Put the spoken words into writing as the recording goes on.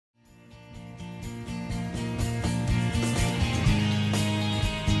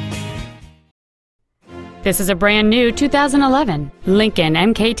This is a brand new 2011 Lincoln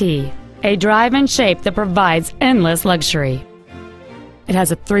MKT, a drive and shape that provides endless luxury. It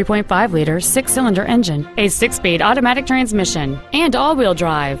has a 3.5-liter six-cylinder engine, a 6-speed automatic transmission, and all-wheel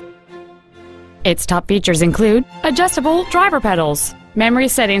drive. Its top features include adjustable driver pedals, memory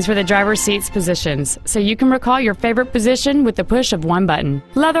settings for the driver's seat's positions, so you can recall your favorite position with the push of one button,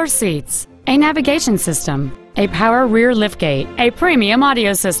 leather seats, a navigation system, a power rear liftgate, a premium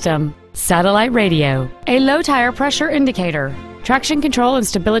audio system, satellite radio, a low tire pressure indicator, traction control and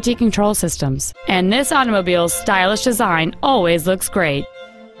stability control systems, and this automobile's stylish design always looks great.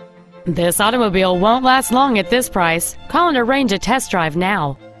 This automobile won't last long at this price. Call and arrange a test drive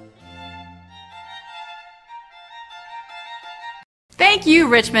now. Thank you,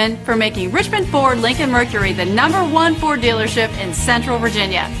 Richmond, for making Richmond Ford Lincoln Mercury the #1 Ford dealership in Central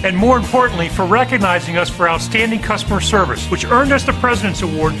Virginia. And more importantly, for recognizing us for outstanding customer service, which earned us the President's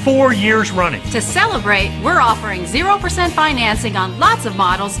Award 4 years running. To celebrate, we're offering 0% financing on lots of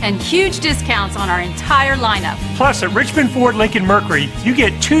models and huge discounts on our entire lineup. Plus, at Richmond Ford Lincoln Mercury, you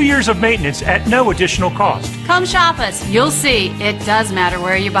get 2 years of maintenance at no additional cost. Come shop us. You'll see it does matter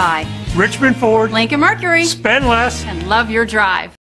where you buy. Richmond Ford Lincoln Mercury. Spend less And love your drive.